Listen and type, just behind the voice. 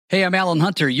Hey, I'm Alan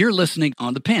Hunter. You're listening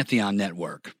on the Pantheon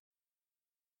Network.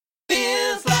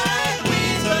 Feels like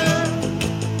Weezer.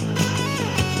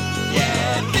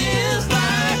 Yeah, it feels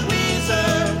like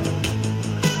Weezer.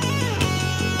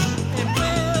 And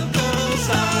we'll go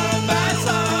song by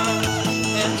song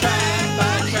and track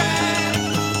by track.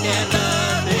 And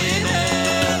nothing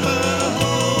ever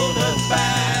hold us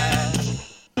back.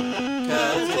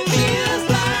 'Cause it feels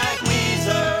like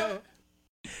Weezer.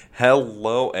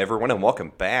 Hello, everyone, and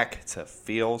welcome back to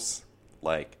Feels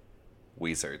Like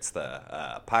Weezer. It's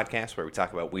the podcast where we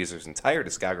talk about Weezer's entire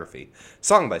discography,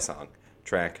 song by song,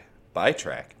 track by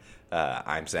track.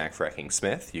 I'm Zach Fracking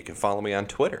Smith. You can follow me on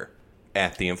Twitter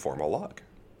at The Informal Log.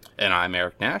 And I'm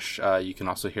Eric Nash. You can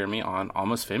also hear me on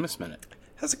Almost Famous Minute.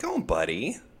 How's it going,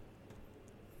 buddy?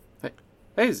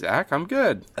 Hey, Zach, I'm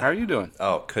good. How are you doing?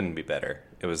 Oh, couldn't be better.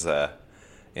 It was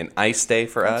an ice day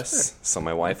for us, so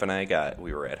my wife and I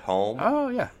we were at home. Oh,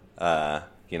 yeah.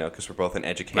 Because we're both in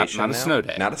education Not a now. snow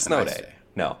day. Not a snow An ice day. day.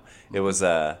 No. It was,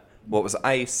 it was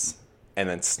ice and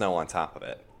then snow on top of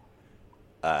it.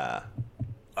 So,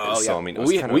 I mean, it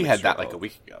was kind of we a had that mixture like a of-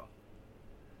 week ago.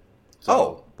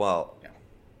 well, yeah.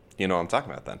 you know what I'm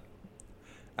talking about then.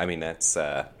 I mean, that's,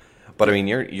 but I mean,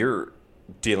 you're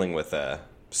dealing with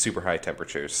super high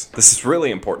temperatures. This is really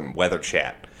important weather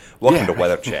chat. Welcome to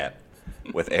Weather Chat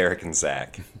with Eric and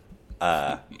Zach.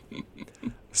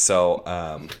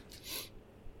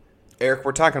 Eric,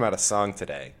 we're talking about a song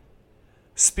today.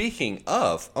 Speaking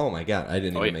of, oh my god, I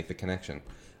didn't even make the connection,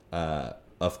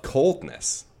 of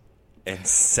coldness and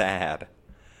sad.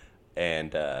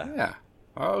 And Yeah.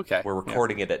 Oh, okay. we're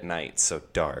recording it at night, so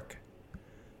dark.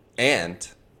 And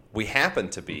we happen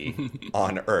to be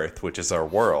on Earth, which is our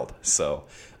world. So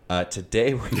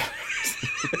today we're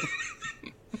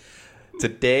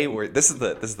this is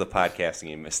the podcasting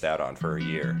you missed out on for a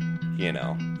year. You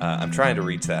know, I'm trying to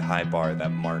reach that high bar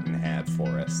that Martin had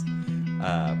for us.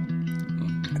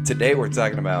 Today we're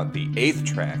talking about the 8th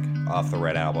track off the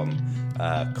Red Album,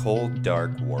 Cold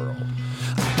Dark World.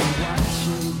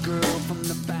 Watching you, girl, from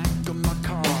the back of my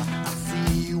car. I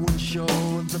see you unsure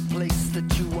of the place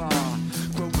that you are.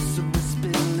 Groceries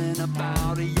spilling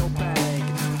about in your bag,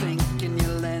 thinking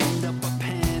you'll end up a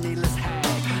penniless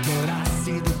hag. But I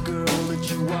see the girl that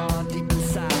you are deep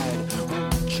inside.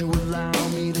 Won't you allow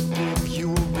me to give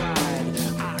you a ride?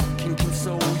 I can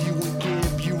console you and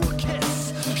give you a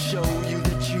kiss. Show you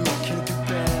that you can do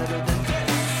better than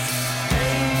this.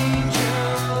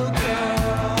 Angel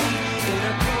girl in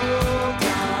a cold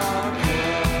dark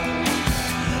world.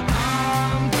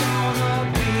 I'm gonna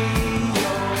be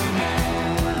your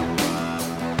man.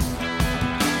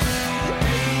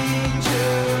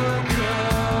 Angel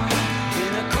girl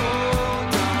in a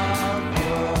cold dark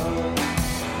world.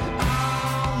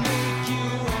 I'll make you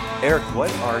Eric,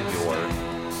 what are your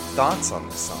thoughts on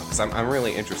this song? Because I'm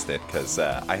really interested, because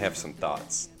I have some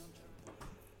thoughts.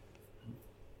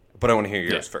 But I want to hear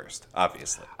yours first,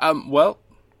 obviously. Well,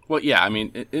 yeah. I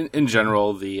mean, in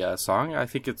general, the song, I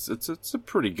think it's a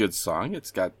pretty good song.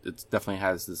 It definitely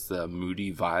has this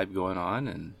moody vibe going on,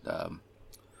 and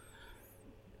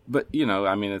but you know,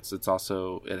 I mean, it's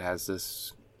also, it has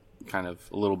this kind of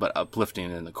a little bit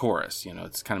uplifting in the chorus. You know,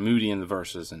 it's kind of moody in the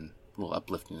verses and a little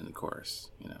uplifting in the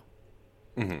chorus. You know,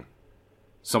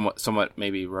 somewhat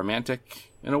maybe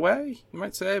romantic in a way, you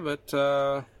might say, but.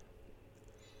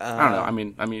 I don't know.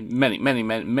 I mean,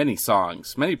 many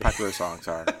songs, many popular songs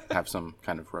have some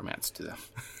kind of romance to them.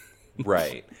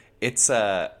 Right. It's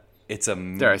a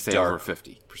Dare I say over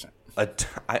 50%?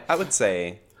 I would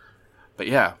say, But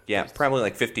yeah, probably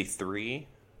like 53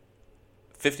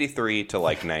 to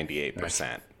like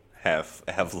 98%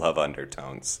 have love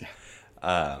undertones.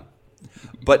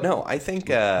 But no, I think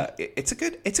it's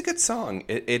a good song.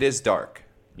 It is dark.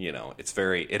 You know,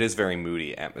 it is very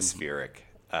moody, atmospheric.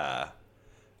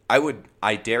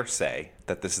 I dare say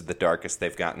that this is the darkest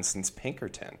they've gotten since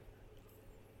Pinkerton.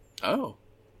 Oh,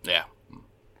 yeah.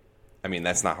 I mean,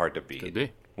 that's not hard to beat. Could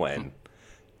be. When,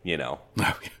 you know,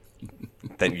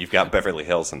 then you've got Beverly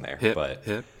Hills in there. Hip. But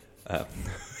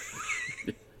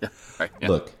Right, yeah.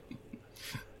 look,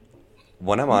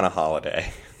 when I'm on a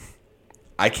holiday,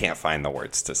 I can't find the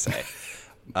words to say.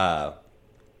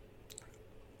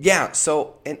 Yeah.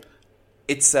 So, and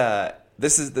it's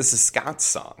this is Scott's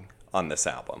song on this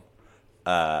album.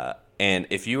 And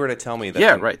if you were to tell me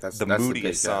that that's the moodiest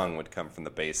big, song would come from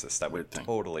the bassist, I would thing.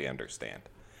 totally understand.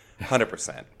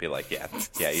 100%. Be like, yeah,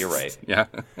 you're right. Yeah.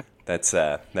 That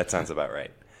sounds about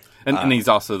right. And he's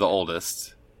also the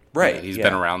oldest. Right. He's yeah.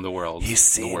 been around the world. He's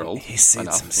seen enough,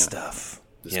 some stuff.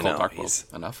 This cold dark world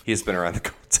enough. He's been around the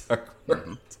cold dark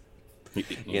world.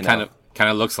 He kind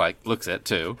of looks it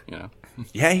too. You know.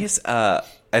 Yeah, he's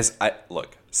as I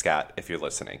look, Scott, if you're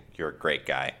listening, you're a great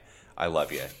guy. I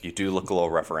love you. You do look a little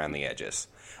rough around the edges.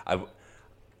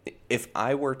 If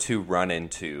I were to run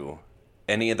into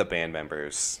any of the band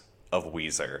members of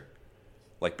Weezer,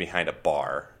 like behind a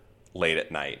bar late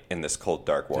at night in this cold,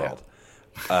 dark world,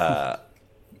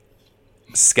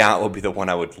 Scott would be the one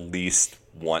I would least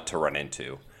want to run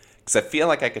into. Because I feel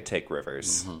like I could take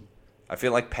Rivers. Mm-hmm. I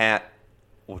feel like Pat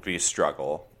would be a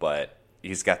struggle, but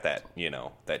he's got that,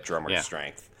 that drummer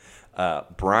strength.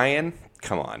 Brian,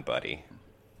 come on, buddy.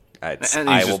 And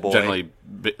he's just generally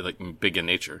big in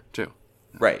nature, too.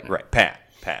 Right.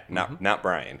 Pat, not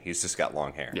Brian. He's just got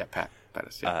long hair. Yeah, Pat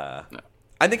is, yeah. No.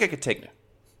 I think I could take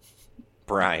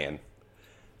Brian.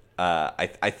 I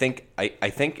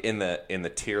think in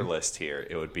the tier list here,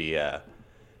 it would be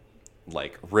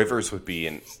Rivers would be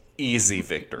an easy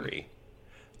victory.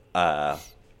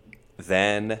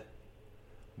 Then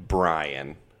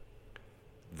Brian,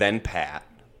 then Pat.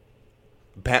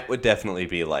 Pat would definitely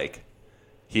be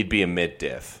he'd be a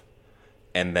mid-diff.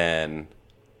 And then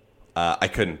I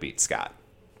couldn't beat Scott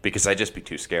because I'd just be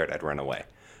too scared. I'd run away.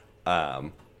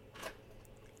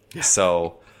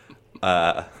 So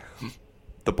the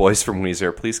boys from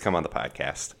Weezer, please come on the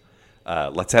podcast.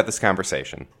 Let's have this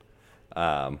conversation.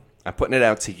 I'm putting it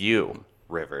out to you,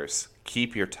 Rivers.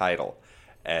 Keep your title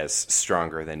as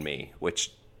Stronger Than Me,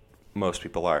 which most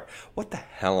people are. What the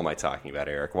hell am I talking about,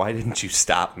 Eric? Why didn't you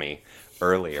stop me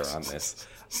earlier on this?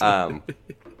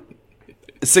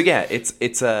 So yeah,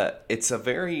 it's a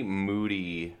very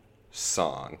moody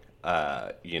song,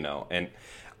 and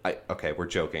we're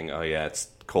joking. Oh yeah, it's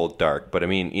cold, dark, but I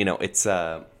mean,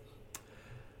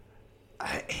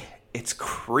 it's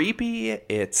creepy.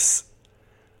 It's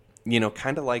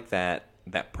kind of like that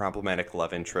problematic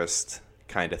love interest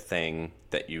kind of thing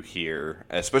that you hear,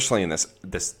 especially in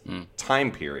this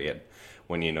time period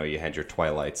when you had your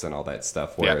Twilights and all that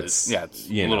stuff. Where it's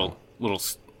little.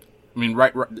 I mean,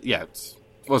 right. Yeah, it's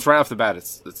right off the bat.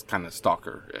 It's kind of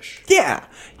stalker-ish. Yeah.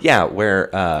 Where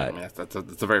that's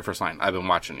the very first line. I've been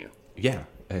watching you. Yeah,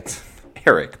 it's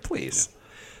Eric, please.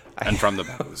 Yeah. And from the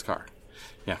back of his car.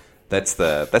 Yeah, that's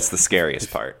the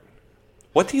scariest part.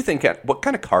 What do you think? What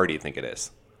kind of car do you think it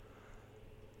is?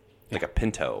 Like a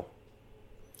Pinto,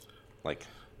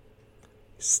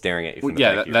 staring at you from the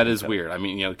back. Yeah, that is weird. I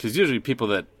mean, because usually people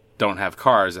that don't have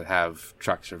cars that have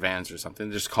trucks or vans or something,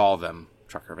 they just call them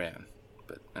truck or van,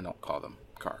 but I don't call them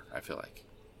car. I feel like,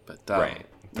 but right.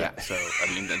 Yeah. So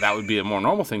I mean, that would be a more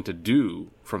normal thing to do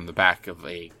from the back of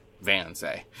a van,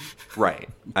 say. Right.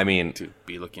 I mean, to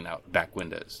be looking out back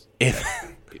windows.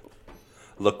 People.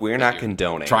 Look, we're not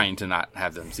condoning. Trying to not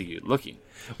have them see you looking.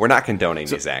 We're not condoning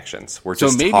these actions. We're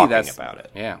just talking about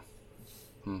it. Yeah.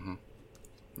 Mm-hmm.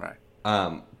 Right.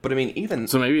 But I mean, even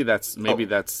so, maybe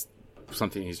that's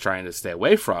something he's trying to stay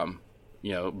away from.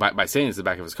 By saying it's the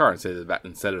back of his car instead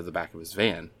of the back of his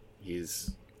van,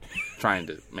 he's trying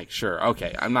to make sure.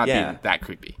 Okay, I'm not being that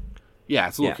creepy. Yeah,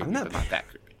 it's a little creepy, but not that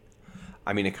creepy.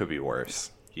 I mean, it could be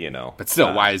worse. But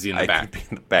still, why is he in the back? Could be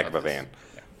in the back of a van.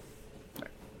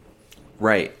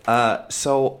 Right.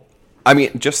 So, I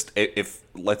mean, just if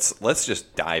let's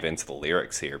just dive into the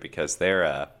lyrics here because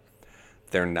they're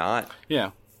not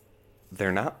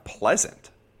pleasant.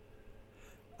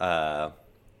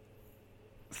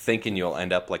 Thinking you'll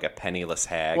end up like a penniless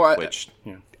hag, which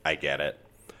I get it.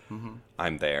 Mm-hmm.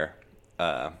 I'm there.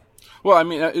 Well, I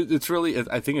mean, it's really.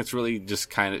 I think it's really just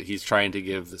kind of he's trying to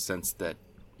give the sense that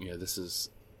this is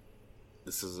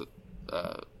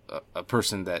a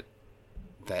person that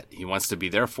he wants to be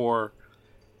there for,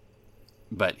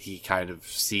 but he kind of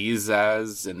sees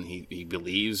as and he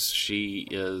believes she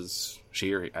or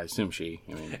I assume she.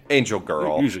 I mean, Angel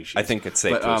Girl. Usually she. I think it's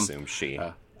safe to assume she.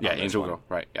 Yeah, Angel Girl.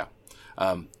 Right. Yeah.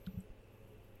 And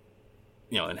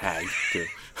hag too.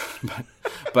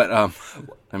 but I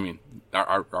mean,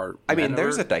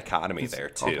 there's a dichotomy there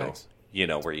too.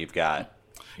 Where you've got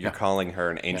you're calling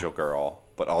her an angel girl,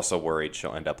 but also worried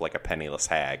she'll end up like a penniless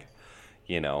hag.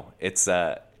 It's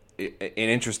an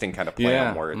interesting kind of play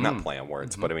on words, not play on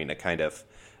words, but I mean a kind of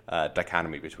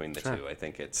dichotomy between the two. I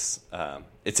think it's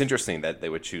interesting that they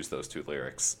would choose those two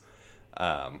lyrics,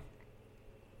 but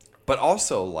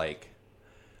also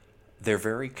they're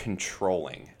very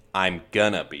controlling. I'm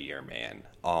gonna be your man.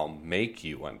 I'll make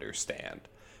you understand.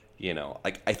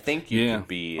 I think you could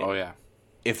be. Oh yeah.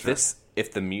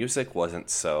 If the music wasn't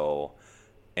so,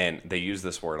 and they use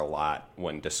this word a lot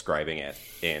when describing it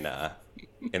in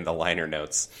the liner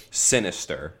notes,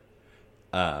 sinister.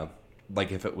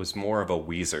 If it was more of a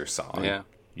Weezer song,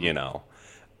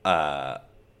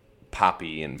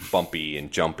 poppy and bumpy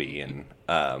and jumpy, and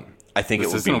I think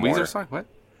it would be more. Weezer song. What?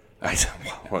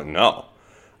 Well, no.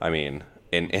 I mean,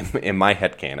 in my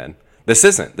headcanon. This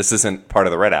isn't part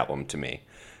of the Red Album to me,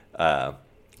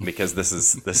 because this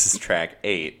is track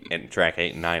 8, and track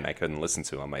 8 and 9 I couldn't listen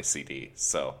to on my CD.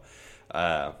 So,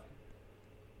 oh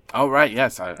right,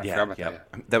 yes, I forgot about that.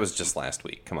 That was just last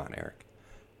week. Come on, Eric.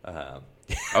 Oh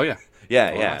yeah,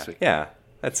 yeah.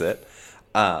 That's it.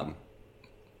 But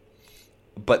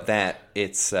that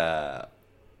it's like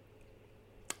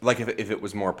if it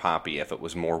was more poppy, if it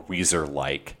was more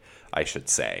Weezer-like, I should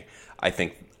say, I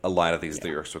think a lot of these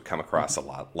lyrics would come across a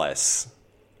lot less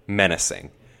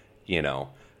menacing, you know.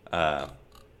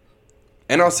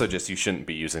 And also just you shouldn't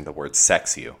be using the word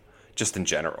sex you, just in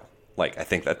general. Like, I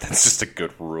think that's just a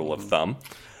good rule of thumb.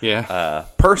 Yeah.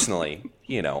 Personally,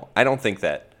 you know, I think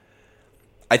that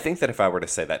if I were to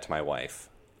say that to my wife,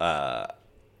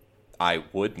 I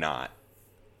would not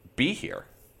be here.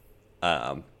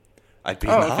 I'd be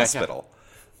in the hospital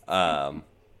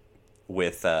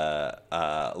with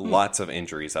lots of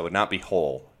injuries. I would not be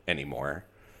whole anymore.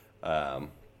 So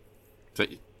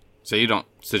you don't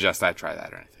suggest I try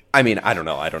that or anything? I mean, I don't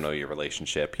know. I don't know your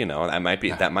relationship. You know, that might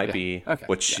be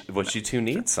what you two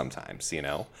need sometimes. You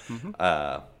know.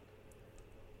 Mm-hmm.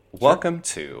 Welcome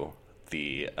to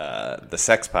the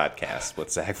Sex Podcast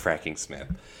with Zach Fracking Smith.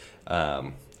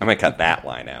 I'm gonna cut that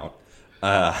line out.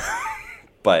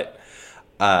 But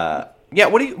yeah,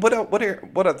 what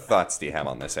other thoughts do you have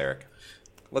on this, Eric?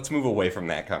 Let's move away from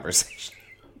that conversation.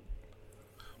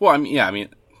 Well,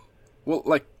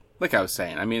 well, like I was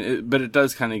saying, but it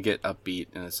does kind of get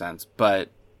upbeat in a sense.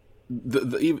 But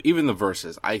even the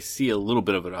verses, I see a little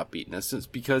bit of an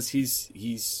upbeatness. Because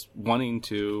he's wanting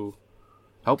to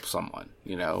help someone,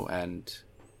 you know, and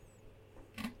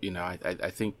you know,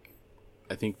 I think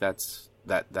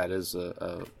that is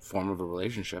a form of a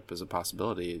relationship, is a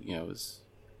possibility, you know, is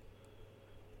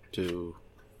to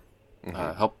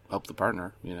help the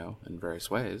partner, you know, in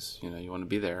various ways. You know, you want to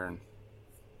be there, and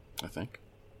I think.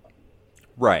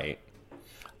 Right.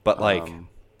 But, like,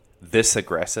 this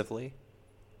aggressively?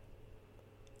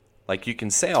 Like, you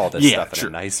can say all this stuff in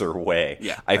a nicer way.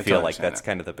 Yeah, I feel like that's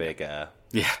kind of the big... yeah.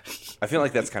 I feel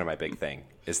like that's kind of my big thing,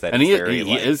 is that and he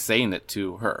is saying it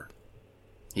to her.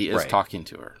 He is talking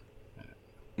to her.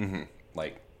 Mm-hmm.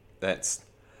 Like, that's...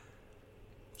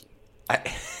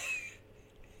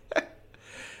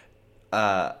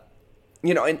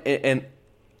 you know, and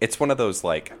it's one of those,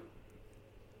 like...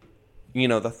 You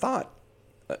know, the thought...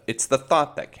 It's the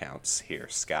thought that counts here,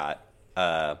 Scott.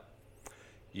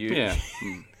 You've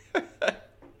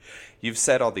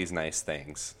said all these nice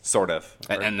things, sort of.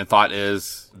 And the thought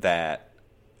is... That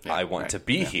I want to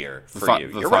be here for you.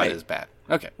 The You're thought right. is bad.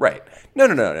 Okay. Right. No.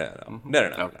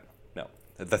 Okay. No.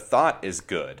 The thought is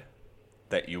good,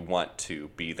 that you want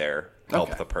to be there,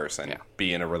 help the person,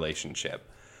 be in a relationship.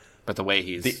 But the way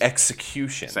he's... The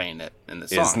execution... saying it in the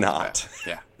song is not.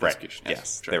 Yeah. Right. Execution.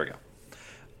 Yes. Sure. There we go.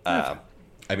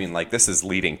 I mean, like, this is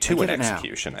leading to an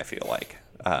execution, I feel like.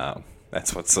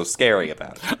 That's what's so scary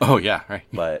about it. Oh, yeah, right.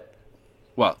 But...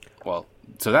 Well,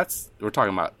 so we're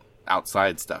talking about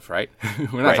outside stuff, right?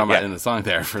 We're not talking about in the song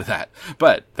there for that.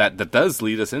 But that does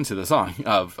lead us into the song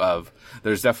of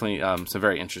there's definitely some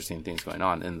very interesting things going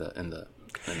on in the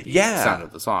sound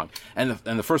of the song. And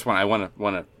the first one I want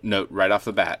to note right off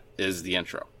the bat is the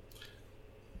intro.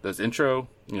 Those intro,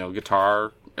 you know,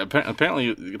 guitar... Apparently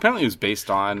it was based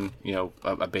on, you know,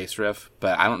 a bass riff,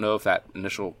 but I don't know if that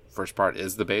initial first part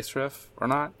is the bass riff or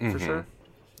not for sure.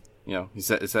 You know,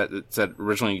 it said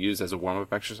originally used as a warm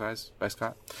up exercise by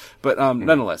Scott, but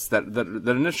nonetheless, that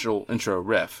initial intro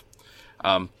riff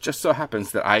just so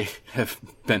happens that I have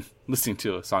been listening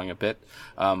to a song a bit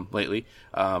lately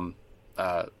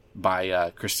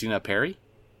by Christina Perri,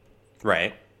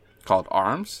 right, called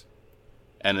Arms.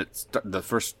 And it's the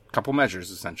first couple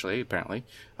measures, essentially, apparently,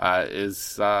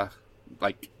 is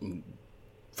like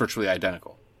virtually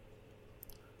identical.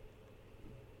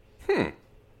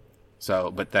 So,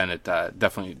 but then it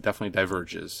definitely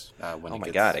diverges when. Oh my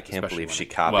gets, god! I can't believe she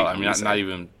copied. Well, I mean, not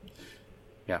even.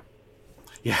 Yeah,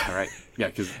 right. Yeah,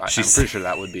 because I'm pretty sure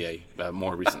that would be a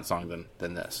more recent song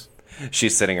than this.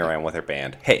 She's sitting around with her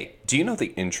band. Hey, do you know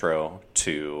the intro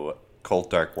to "Cold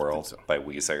Dark World" by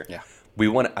Weezer? Yeah. I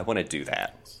want to do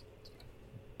that,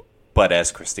 but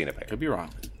as Christina Perri. Could be wrong.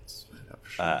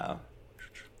 Yeah,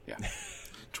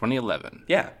 2011.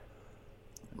 Yeah,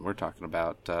 we're talking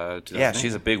about. Yeah,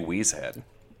 she's a big Weez head.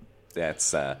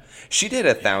 That's she did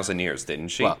 1,000 Years, didn't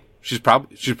she? Well, she's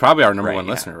probably our number one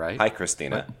listener, right? Hi,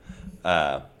 Christina.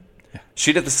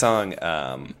 She did the song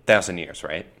 1,000 Years,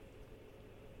 right?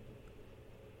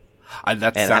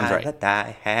 That sounds right.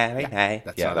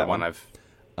 That's that one I've.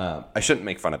 I shouldn't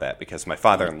make fun of that because my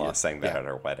father-in-law sang that at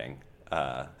our wedding.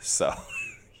 So,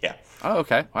 Yeah. Oh,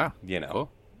 okay. Wow. Cool.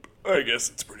 I guess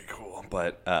it's pretty cool.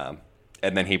 But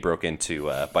and then he broke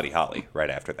into Buddy Holly right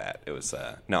after that. It was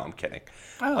no, I'm kidding.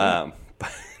 Oh.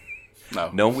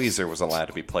 No Weezer was allowed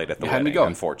to be played at the wedding,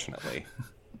 unfortunately.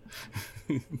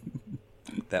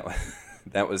 There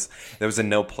was a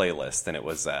no playlist, and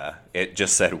it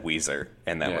just said Weezer,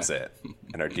 and that was it.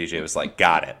 And our DJ was like,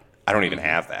 "Got it. I don't even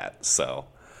have that." So,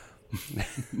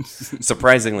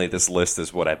 surprisingly, this list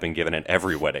is what I've been given at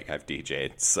every wedding I've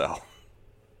DJ'd. So,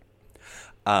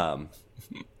 but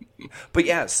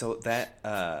yeah, so that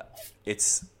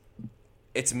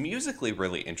it's musically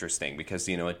really interesting because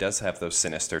it does have those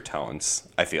sinister tones.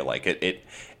 I feel like it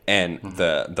and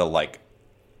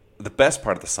the best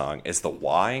part of the song is the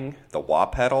wah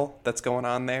pedal that's going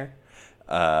on there.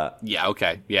 Right.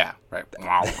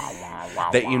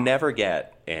 That you never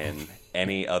get in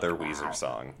any other Weezer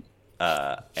song.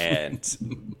 And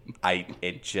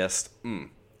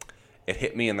it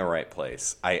hit me in the right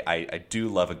place. I do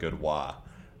love a good wah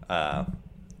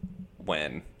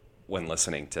when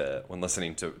listening to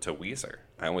Weezer.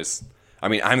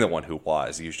 I'm the one who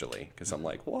wahs usually because I'm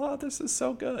like, wow, this is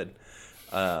so good.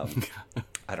 I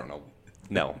don't know.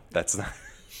 No, that's not.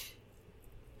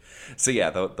 So yeah,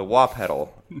 the wah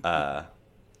pedal,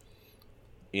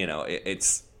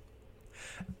 it's.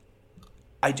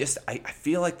 I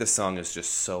feel like the song is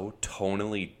just so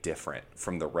tonally different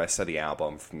from the rest of the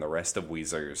album, from the rest of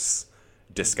Weezer's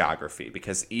discography,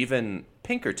 because even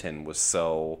Pinkerton was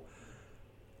so.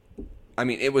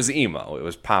 It was emo. It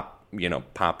was pop.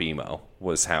 Pop emo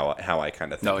was how I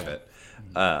kind of think of it.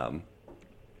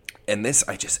 And this,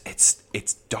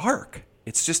 it's dark.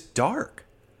 It's just dark,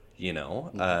 I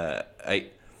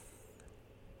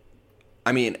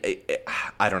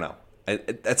don't know.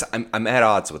 I'm at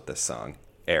odds with this song,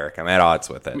 Eric. I'm at odds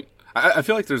with it. I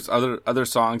feel like there's other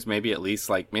songs, maybe at least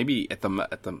like maybe at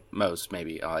the most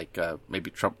maybe like maybe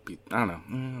Trouble. I don't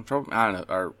know, Trouble. I don't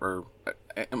know, or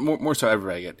more so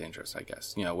Everybody Get Dangerous, I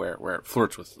guess. Where it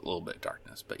flirts with a little bit of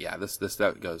darkness. But yeah, this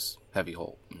that goes heavy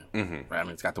hole. Mm-hmm. Right?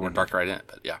 It's got the word dark right in it.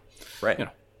 But yeah, right.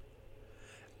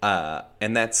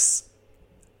 And that's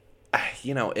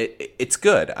it's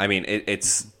good.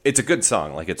 It's a good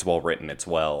song. Like, it's well written. It's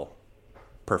well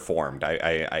performed.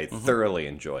 I thoroughly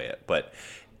enjoy it. But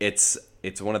it's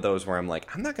one of those where I'm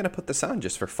like, I'm not going to put this on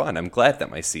just for fun. I'm glad that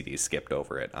my CD skipped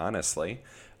over it, honestly.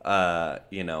 But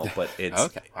it's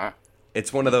okay. Wow.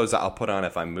 It's one of those I'll put on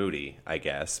if I'm moody, I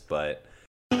guess. But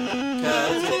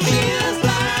 'cause it feels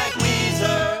like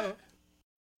Weezer.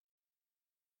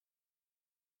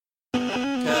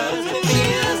 'Cause it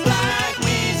feels like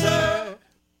Weezer.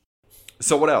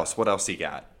 So what else? What else you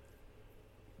got?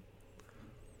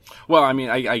 Well,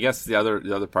 I guess the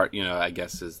other part, I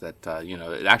guess is that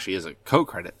it actually is a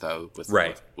co-credit though with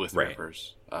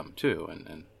Rivers too,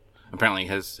 and apparently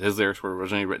his lyrics were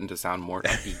originally written to sound more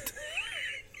upbeat.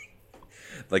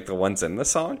 Like the ones in the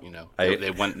song,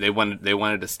 they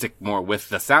wanted to stick more with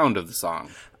the sound of the song,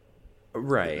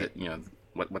 right?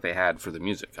 What they had for the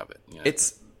music of it.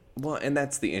 And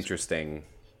that's the interesting.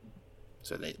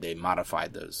 So they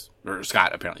modified those, or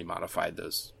Scott apparently modified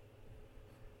those.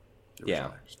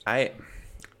 Yeah, I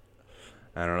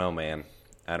don't know, man.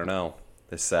 I don't know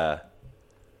this. I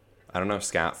don't know,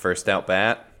 Scott. First out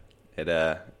bat, and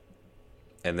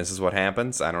this is what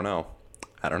happens. I don't know.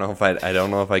 I don't know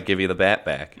if I give you the bat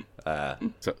back.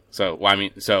 Do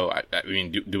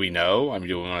we know?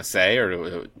 Do we want to say,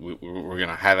 or we're going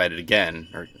to highlight it again,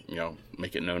 or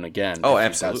make it known again? Oh, if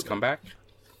absolutely. He does come back,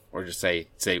 or just say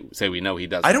we know he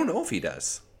does. I don't know if he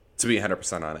does. To be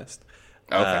 100% honest.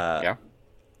 Okay. Yeah.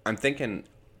 I'm thinking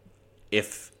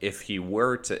if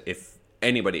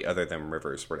anybody other than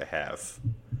Rivers were to have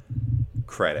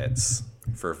credits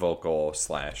for vocal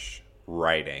 /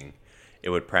 writing, it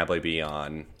would probably be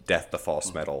on Death to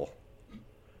False Metal,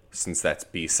 since that's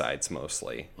B-sides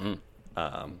mostly.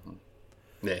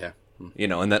 Yeah.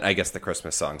 And then I guess the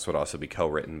Christmas songs would also be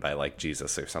co-written by like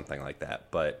Jesus or something like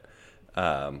that. But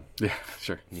yeah,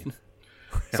 sure.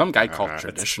 Some guy called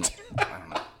Traditional. I don't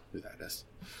know who that is.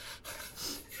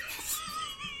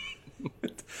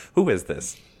 Who is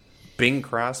this? Bing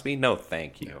Crosby? No,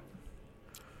 thank you.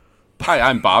 Hi,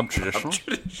 I'm Bob Traditional.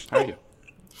 How are you?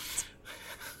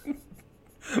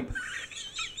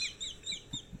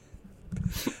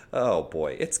 Oh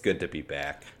boy, it's good to be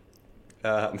back.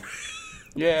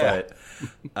 Yeah.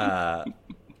 But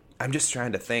I'm just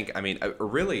trying to think.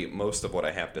 Really, most of what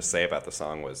I have to say about the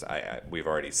song was we've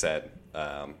already said.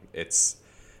 It's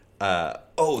the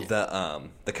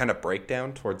kind of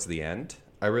breakdown towards the end.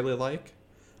 I really like.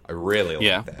 I really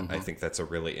like that. Mm-hmm. I think that's a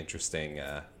really interesting,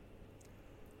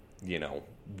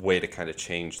 way to kind of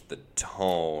change the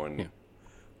tone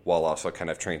while also kind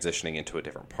of transitioning into a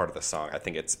different part of the song. I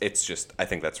think I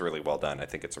think that's really well done. I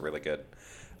think it's a really good,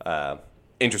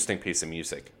 interesting piece of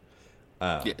music.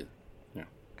 Yeah.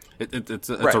 It's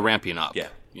a ramping up,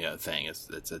 thing. It's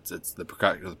the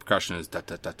percussion is da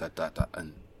da da da da da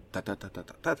and da da da da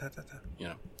da da da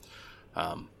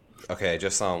da. Okay, I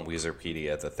just saw on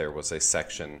Weezerpedia that there was a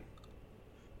section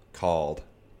called,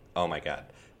 oh my god,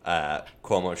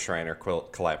 Cuomo Shriner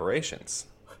collaborations,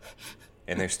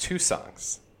 and there's 2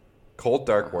 songs, Cold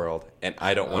Dark World and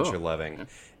I Don't Want Your Loving,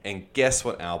 and guess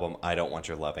what album I Don't Want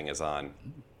Your Loving is on?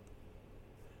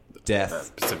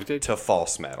 Death to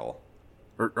False Metal.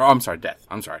 I'm sorry, Death.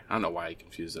 I'm sorry. I don't know why I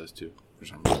confused those two for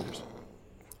some reason.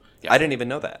 Yeah. I didn't even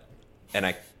know that. And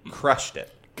I crushed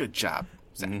it. Good job,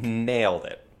 Zach. Nailed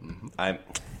it. Mm-hmm.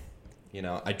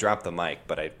 I dropped the mic,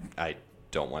 but I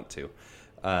don't want to.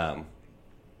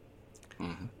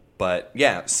 But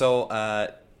yeah, so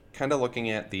kind of looking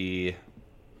at the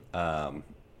well,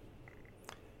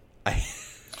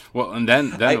 and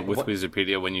then with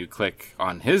Weezerpedia, when you click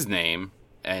on his name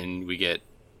and we get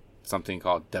something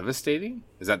called Devastating.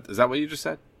 Is that what you just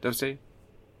said? Devastating?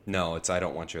 No, it's I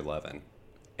Don't Want Your Lovin',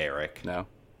 Eric. No.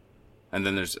 And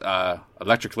then there's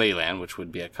Electric Leyland, which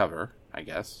would be a cover, I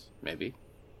guess, maybe.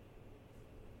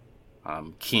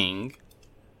 King.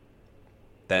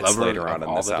 That's Lover later on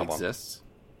in this album. Exists.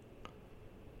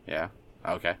 Yeah.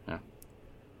 Okay. Yeah.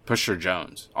 Pusher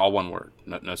Jones, all one word,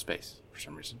 no space for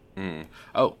some reason.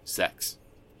 Oh, Sex.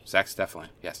 Sex, definitely,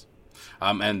 yes.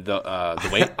 And the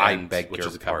way it I ends, beg which your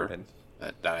is a cover pardon.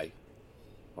 that I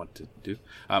want to do.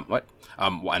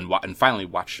 And finally,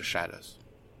 Watch the Shadows.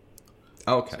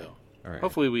 Okay. So, all right.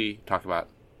 hopefully we talk about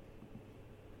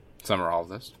some or all of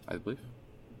this, I believe.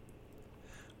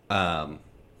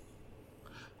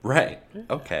 Right.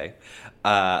 Okay.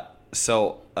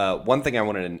 So one thing I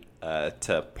wanted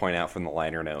to point out from the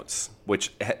liner notes,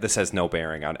 which this has no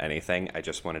bearing on anything, I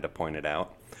just wanted to point it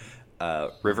out.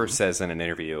 Rivers says in an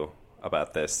interview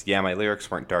about this, yeah, my lyrics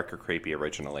weren't dark or creepy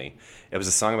originally. It was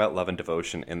a song about love and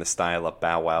devotion in the style of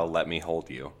Bow Wow, Let Me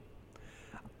Hold You.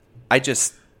 I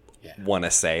just want to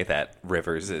say that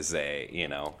Rivers is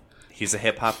he's a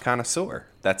hip-hop connoisseur.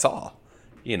 That's all.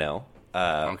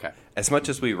 Okay. As much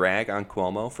as we rag on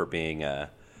Cuomo for being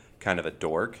kind of a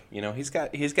dork, he's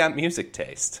got music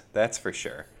taste. That's for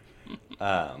sure.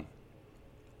 But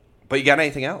you got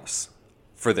anything else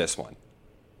for this one?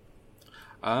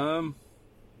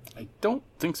 I don't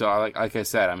think so. Like I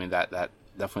said, I mean that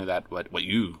definitely what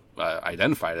you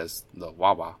identified as the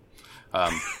wah-wah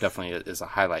definitely is a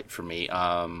highlight for me.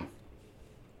 And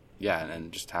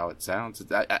just how it sounds.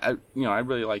 I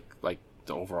really like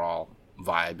the overall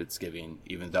vibe it's giving,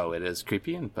 even though it is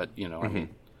creepy. I mean,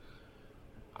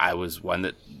 I was one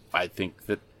that I think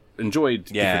that enjoyed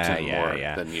Pinkerton more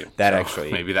than you. That so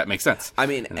actually maybe that makes sense. I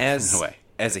mean, in a way.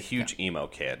 As a huge emo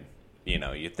kid,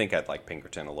 you'd think I'd like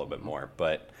Pinkerton a little bit more,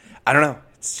 but I don't know.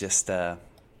 It's just it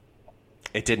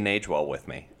didn't age well with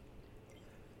me.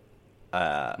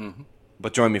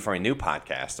 But join me for a new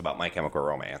podcast about My Chemical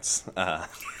Romance,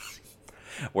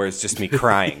 where it's just me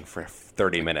crying for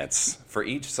 30 minutes for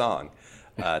each song,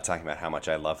 talking about how much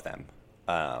I love them.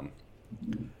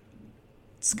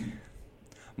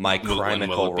 My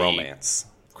Chemical Romance.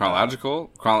 Chronological?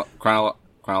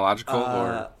 Chronological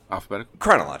or alphabetical?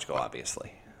 Chronological,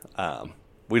 obviously.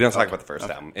 We don't talk about the first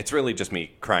album. It's really just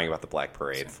me crying about the Black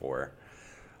Parade for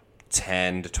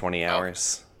 10 to 20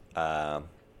 hours. And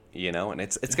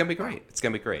it's going to be great. It's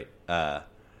going to be great.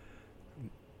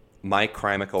 My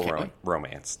Chemical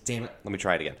Romance. Damn it. Let me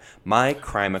try it again. My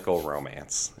Chemical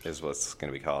Romance is what it's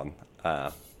going to be called.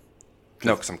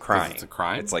 No, because I'm crying. It's a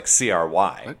crying? It's like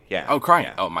C-R-Y. What? Yeah. Oh, crying.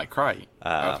 Yeah. Oh, my crying.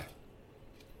 Okay.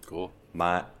 Cool.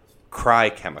 My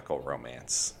Chemical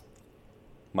Romance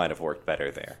might have worked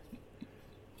better there.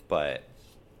 But,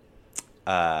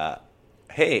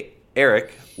 hey,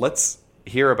 Eric, let's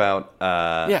hear about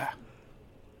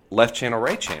Left Channel,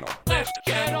 Right Channel. Left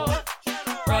channel,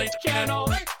 right channel,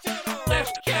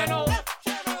 left channel,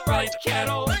 right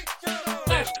channel,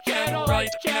 left channel, right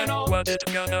channel. What it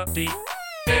gonna be?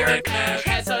 Eric Nash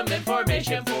has some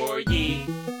information for ye.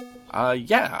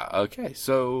 Okay.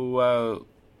 So,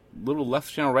 little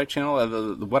left channel, right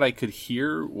channel. What I could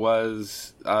hear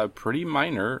was pretty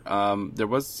minor.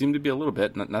 There seemed to be a little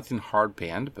bit, nothing hard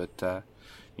panned, but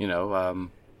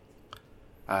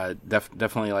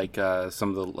definitely like some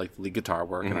of the lead guitar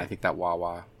work, and I think that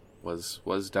wah-wah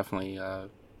was definitely a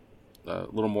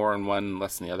little more in one,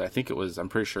 less in the other. I think it was. I'm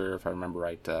pretty sure if I remember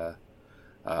right, a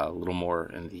little more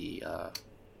in the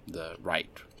right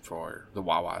for the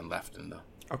wah-wah and left in the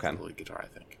lead guitar. I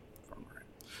think.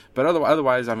 But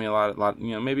otherwise, I mean, a lot,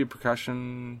 you know, maybe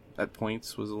percussion at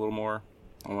points was a little more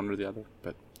on one or the other.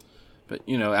 But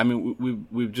you know, I mean,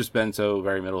 we've just been so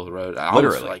very middle of the road.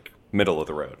 Literally, like middle of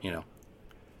the road. You know,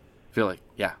 feel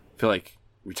like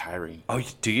retiring. Oh,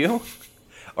 do you?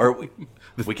 Or we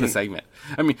can the segment.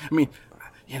 I mean,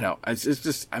 you know, it's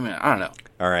just. I mean, I don't know.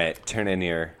 All right, turn in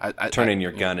your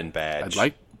gun and badge. I'd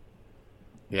like.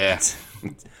 Yeah.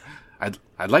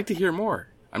 I'd like to hear more.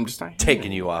 I'm just not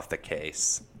taking you off the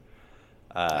case.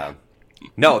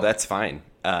 No, that's fine.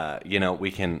 You know,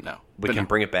 we can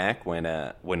bring it back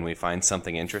when we find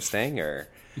something interesting, or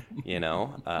you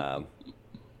know,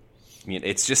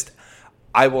 it's just.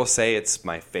 I will say it's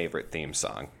my favorite theme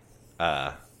song.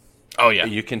 Oh yeah,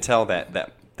 you can tell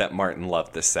that Martin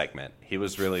loved this segment. He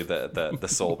was really the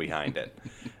soul behind it.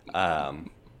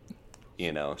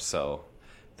 You know, so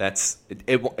that's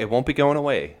it won't be going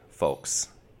away, folks.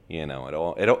 You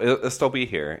know, it'll still be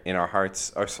here in our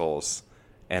hearts, our souls,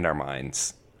 and our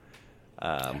minds.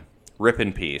 Rip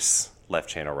in peace, left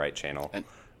channel, right channel,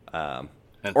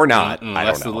 or not.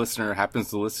 Unless the listener happens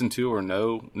to listen to or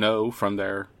know from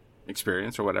their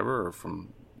experience or whatever, or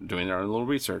from doing their own little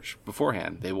research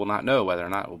beforehand, they will not know whether or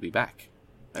not it will be back.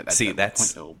 That's point,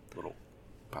 it'll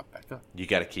pop back up. You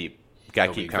got to keep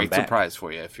coming back. Great surprise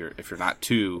for you if you're not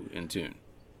too in tune.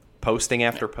 Posting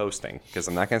after posting, because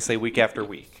I'm not going to say week after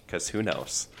week, because who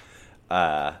knows.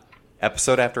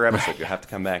 Episode after episode, you'll have to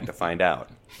come back to find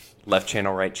out. Left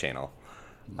channel, right channel.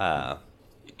 But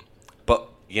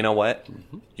you know what?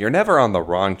 You're never on the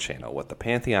wrong channel with the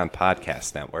Pantheon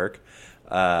Podcast Network.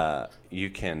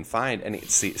 You can find any.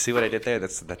 See what I did there?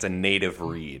 That's a native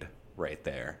read right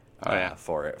there. Oh, yeah.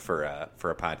 For a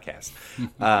podcast.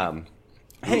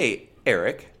 Hey,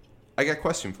 Eric, I got a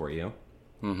question for you.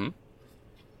 Mm-hmm.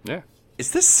 Yeah.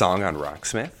 Is this song on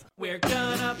Rocksmith? We're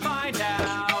gonna find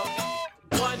out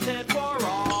once and for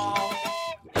all.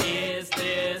 Is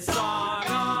this song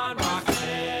on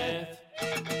Rocksmith?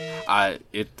 At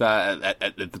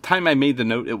the time I made the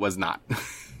note, it was not.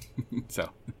 So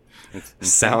it's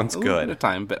sounds good. At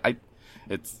time, but I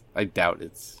doubt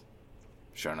it's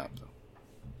shown up. So.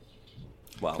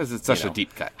 Well, because it's such a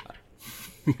deep cut.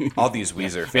 All these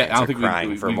Weezer fans are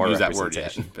crying for more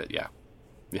representation. That word yet, but yeah.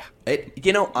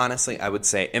 Honestly, I would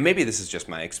say, and maybe this is just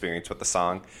my experience with the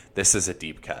song, this is a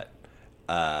deep cut.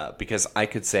 Because I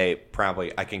could say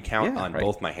probably I can count on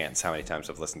both my hands how many times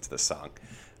I've listened to this song.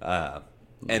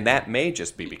 And that may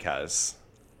just be because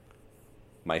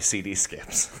my CD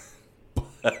skips.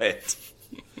 But,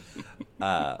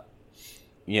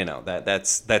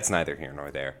 that's neither here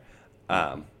nor there.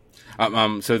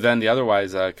 So then the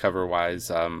otherwise cover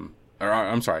wise, I'm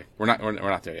sorry, we're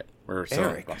not there yet. We're still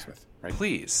Eric, Rocksmith, right?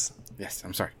 Please. Yes,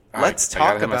 I'm sorry. Let's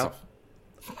talk about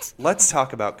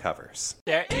covers.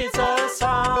 There is a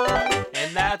song,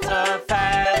 and that's a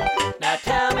fact. Now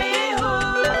tell me who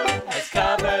has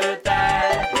covered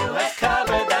that? Who has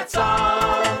covered that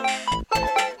song?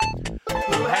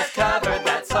 Who has covered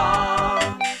that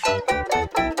song?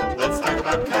 Let's talk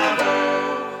about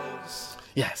covers.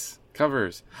 Yes,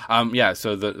 covers.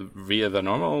 So via the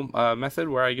normal method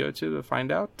where I go to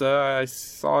find out, I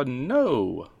saw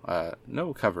no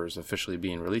covers officially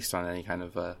being released on any kind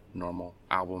of normal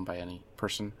album by any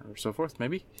person or so forth.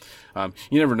 Maybe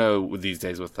you never know these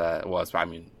days with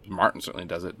Martin certainly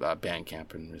does it.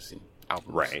 Bandcamp and releasing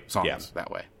albums, songs that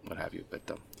way, what have you.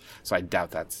 But so I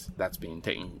doubt that's being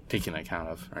taken account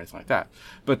of or anything like that.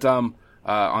 But on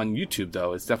YouTube,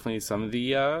 though, it's definitely some of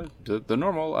the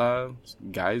normal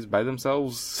guys by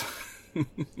themselves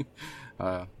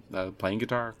playing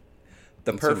guitar.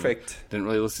 The perfect... Didn't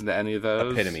really listen to any of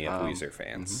those. Epitome of Weezer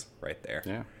fans, right there.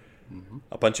 Yeah. Mm-hmm.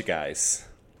 A bunch of guys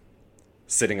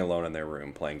sitting alone in their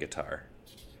room playing guitar.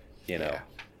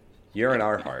 You're in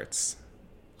our hearts.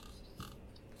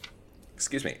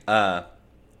 Excuse me.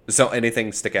 So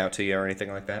anything stick out to you or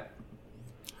anything like that?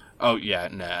 Oh, yeah.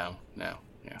 No. Yeah.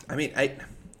 I mean, I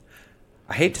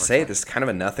hate to say it, this is kind of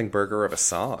a nothing burger of a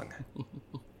song.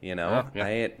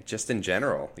 I just in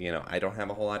general, I don't have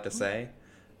a whole lot to say.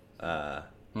 I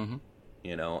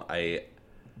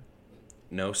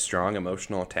no strong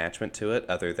emotional attachment to it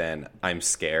other than I'm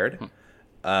scared.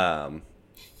 That's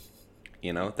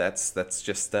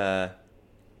just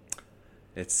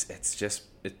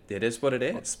it is what it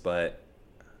is, but.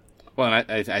 Well,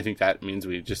 and I think that means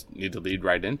we just need to lead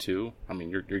right into. I mean,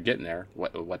 you're getting there.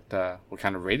 What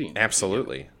kind of rating?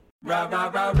 Absolutely.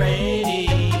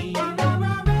 Rating.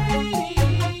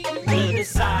 We'll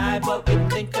decide what we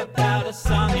think about a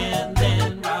song and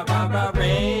then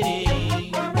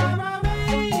rating.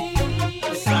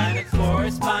 Assign a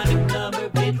corresponding number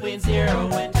between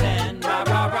 0 and 10.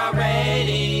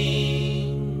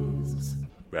 Rating.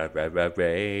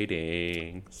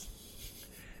 ratings.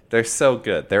 They're so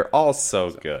good. They're all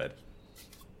so good.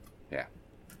 Yeah.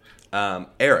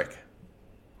 Eric,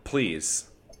 please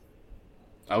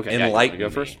Okay. enlighten go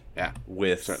me first. Yeah.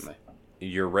 with Certainly.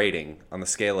 your rating on the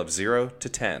scale of 0 to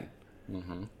 10.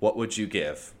 What would you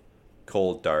give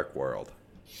Cold Dark World?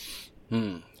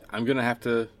 I'm gonna have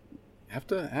to.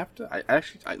 I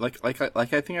actually,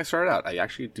 like I think I started out. I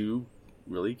actually do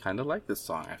really kind of like this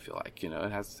song. I feel like, it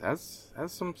has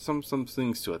some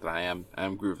things to it that I am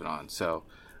grooving on. So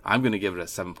I'm gonna give it a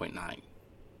 7.9.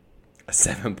 A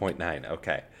 7.9.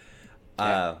 Okay.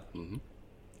 Yeah.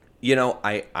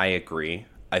 I agree.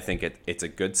 I think it's a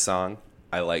good song.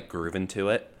 I like grooving to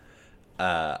it.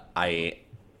 I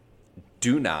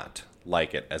do not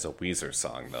like it as a Weezer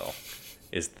song, though,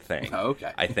 is the thing. Oh,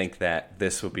 okay. I think that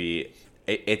this would be...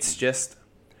 It's just...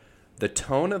 The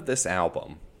tone of this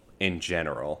album, in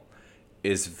general,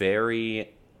 is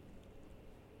very...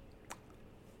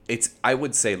 It's, I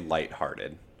would say,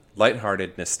 lighthearted.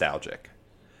 Lighthearted, nostalgic.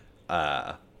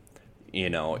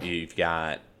 You've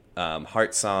got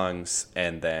heart songs,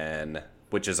 and then...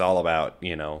 Which is all about,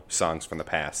 songs from the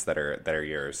past that are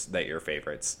yours, that your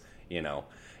favorites,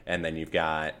 And then you've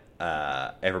got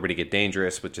Everybody Get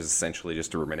Dangerous, which is essentially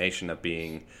just a rumination of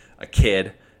being a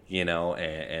kid,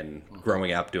 and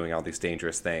growing up doing all these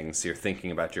dangerous things. You're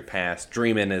thinking about your past.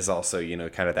 Dreamin' is also,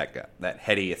 kind of that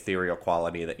heady, ethereal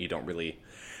quality that you don't really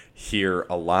hear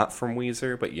a lot from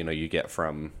Weezer, but, you get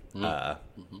from,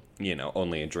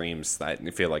 Only in Dreams. I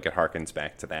feel like it harkens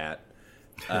back to that.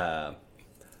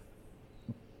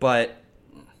 But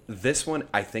this one,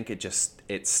 I think it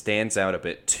stands out a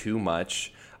bit too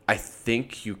much. I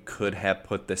think you could have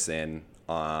put this in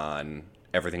on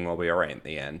Everything Will Be Alright in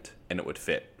the end, and it would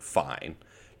fit fine.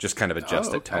 Just kind of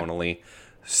adjust it tonally.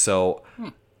 So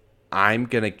I'm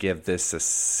going to give this a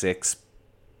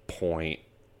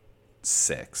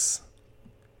 6.6.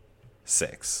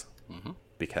 6.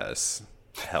 Because,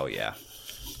 hell yeah.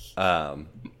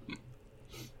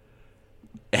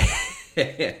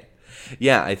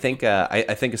 Yeah, I think I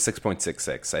think a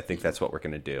 6.66. I think that's what we're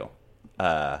gonna do.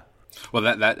 Well,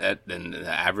 that then the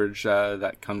average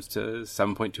that comes to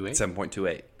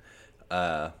 7.28.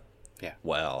 7.28. Yeah.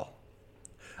 Well,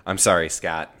 I'm sorry,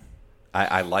 Scott.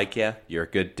 I like you. You're a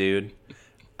good dude.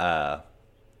 I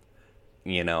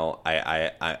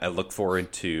look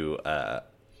forward to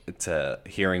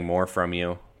hearing more from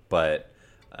you, but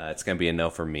it's gonna be a no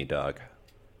from me, dog.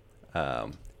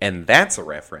 And that's a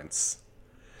reference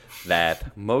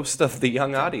that most of the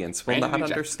young audience will not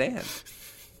understand.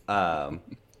 That's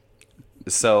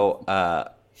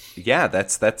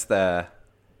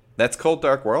Cold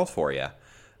Dark World for you.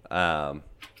 I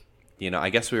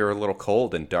guess we were a little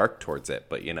cold and dark towards it,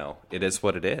 but it is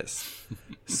what it is.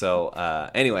 So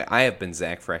anyway, I have been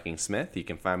Zach Fracking Smith. You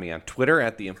can find me on Twitter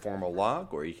at The Informal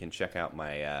Log, or you can check out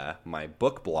my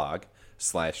book blog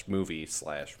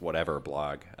 /movie/whatever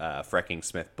blog,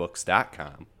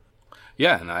 FrackingSmithBooks.com.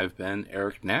 Yeah, and I've been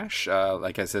Eric Nash.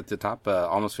 Like I said at the top,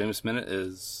 Almost Famous Minute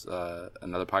is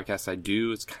another podcast I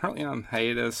do. It's currently on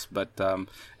hiatus, but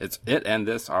it and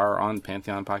this are on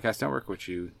Pantheon Podcast Network, which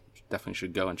you definitely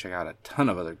should go and check out. A ton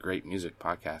of other great music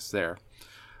podcasts there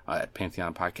at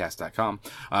PantheonPodcast.com.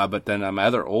 But then my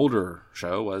other older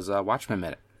show was Watchmen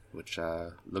Minute, which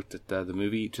looked at the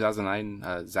movie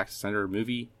 2009 Zack Snyder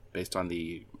movie based on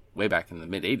the way back in the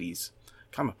mid-'80s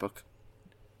comic book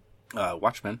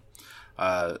Watchmen.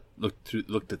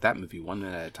 Looked at that movie 1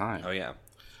 minute at a time. Oh yeah,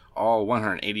 all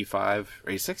 185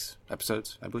 or 86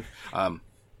 episodes, I believe.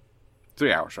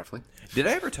 3 hours roughly. Did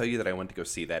I ever tell you that I went to go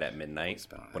see that at midnight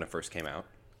when it first came out?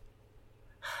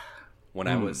 When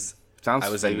I was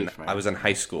in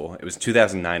high school. It was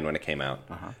 2009 when it came out.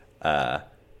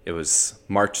 It was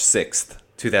March 6th,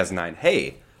 2009.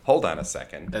 Hey, hold on a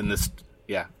second. And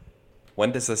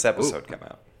when does this episode come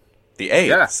out? The 8th.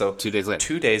 Yeah, So 2 days later.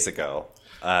 2 days ago.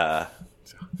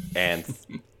 And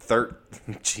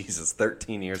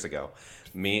 13 years ago,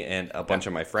 me and a bunch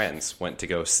of my friends went to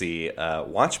go see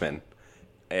Watchmen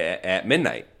at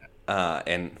midnight.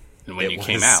 And when you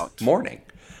came was out, morning.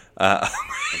 the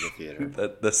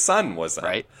theater. The sun was up.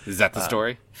 Right? Is that the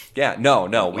story? Yeah. No.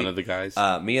 One of the guys.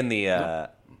 Me and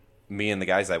the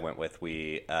guys I went with.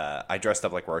 I dressed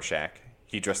up like Rorschach.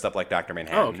 He dressed up like Dr.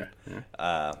 Manhattan. Oh, okay.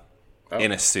 Yeah.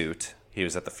 In a suit. He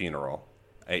was at the funeral.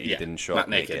 He didn't show up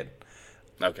naked.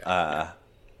 Okay.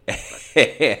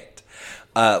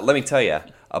 Let me tell you,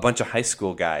 a bunch of high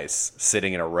school guys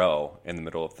sitting in a row in the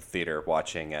middle of the theater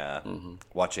watching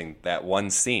that one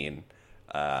scene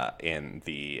in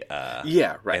the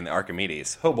in the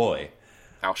Archimedes. Oh boy,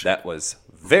 that was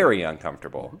very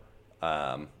uncomfortable.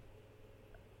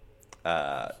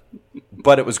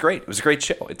 But it was great. It was a great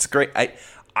show. It's great.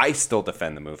 I still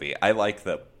defend the movie. I like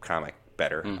the comic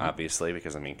better, obviously,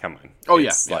 because, I mean, come on. Oh,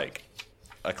 it's yeah. like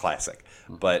a classic.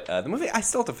 But the movie, I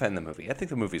still defend the movie. I think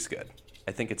the movie's good.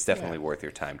 I think it's definitely worth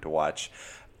your time to watch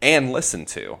and listen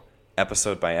to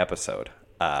episode by episode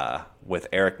with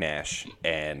Eric Nash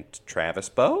and Travis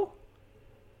Bowe.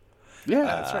 Yeah,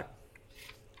 that's right.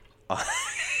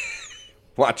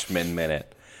 Watchmen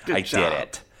Minute. Good job. Did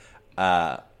it.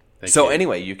 So you.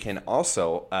 anyway, you can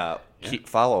also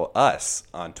follow us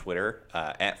on Twitter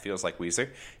at Feels Like Weezer.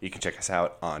 You can check us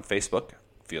out on Facebook,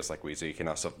 Feels Like Weezer. You can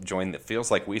also join the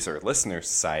Feels Like Weezer Listener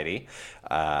Society.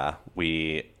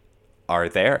 We are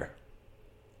there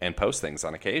and post things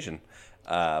on occasion.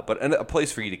 But a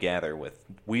place for you to gather with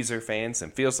Weezer fans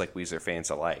and Feels Like Weezer fans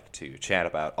alike to chat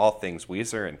about all things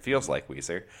Weezer and Feels Like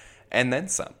Weezer, and then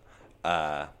some.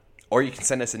 Or you can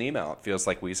send us an email at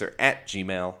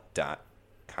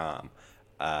feelslikeweezer@gmail.com.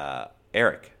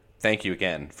 Eric, thank you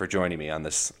again for joining me on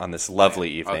this lovely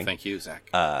evening. Oh, thank you, Zach.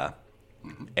 And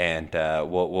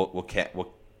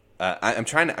I'm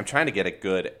trying to get a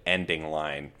good ending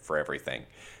line for everything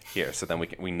here, so then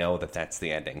we know that that's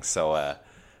the ending. So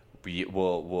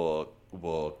we'll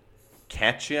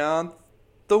catch you on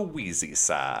the Wheezy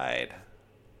side.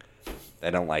 I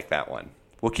don't like that one.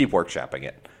 We'll keep workshopping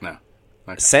it. No.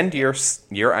 Okay. Send your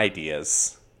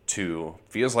ideas to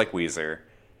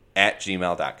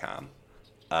feelslikeweezer@gmail.com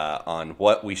on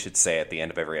what we should say at the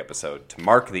end of every episode to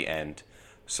mark the end,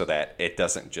 so that it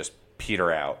doesn't just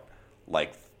peter out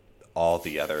like all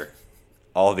the other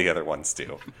ones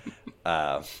do.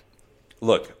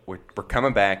 Look, we're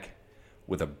coming back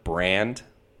with a brand,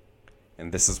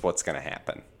 and this is what's going to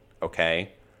happen.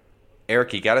 Okay,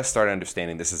 Eric, you got to start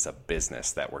understanding this is a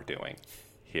business that we're doing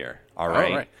here. All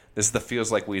right. This is the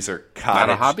Feels Like Weezer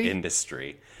cottage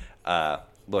industry.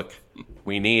 Look,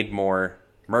 we need more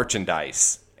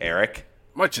merchandise, Eric.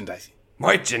 Merchandising.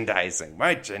 Merchandising.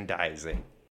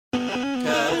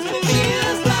 'Cause